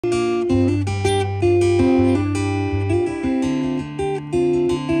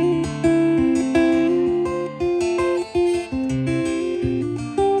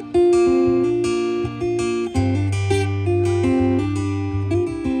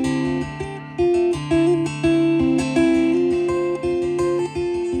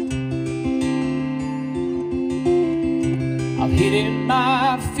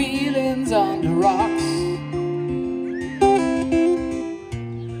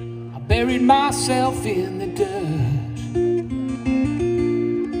buried myself in the dirt.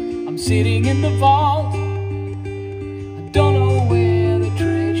 I'm sitting in the vault, I don't know where the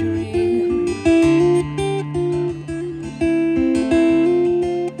treasure is.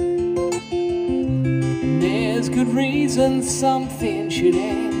 And there's good reason something should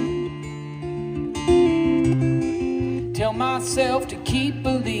end. Tell myself to keep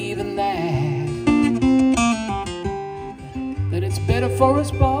believing that it's better for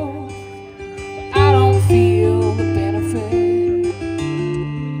us both, but I don't feel the benefit.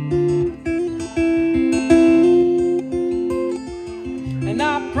 And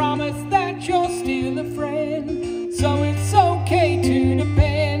I promise that you're still a friend, so it's okay to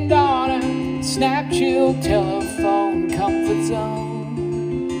depend on a snap, chill, telephone, comfort zone.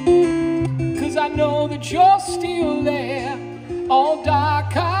 'Cause I know that you're still there, all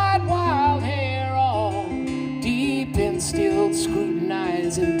dark-eyed, wild hair, all deep instilled,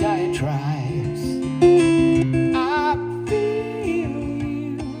 scrutinizing diatribes. I feel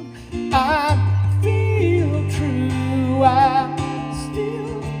you, I feel true, I'm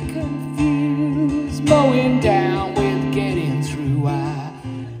still confused, mowing down with getting through. I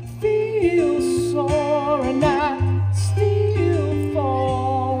feel sore and I still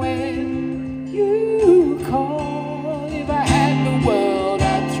fall when you call. If I had the world,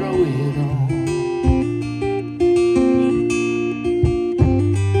 I'd throw it on.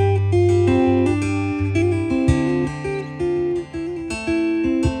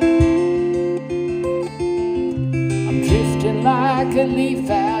 Like a leaf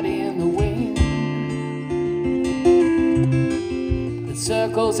out in the wind that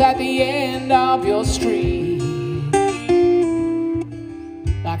circles at the end of your street,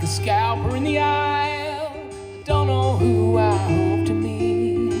 like a scalper in the aisle. I don't know who I hope to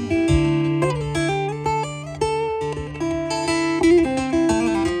meet.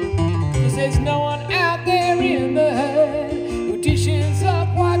 'Cause there's no one out there in the herd who dishes up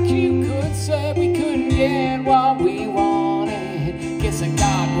what you could serve. We couldn't get what we wanted, guess I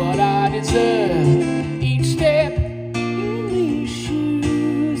got what I deserve.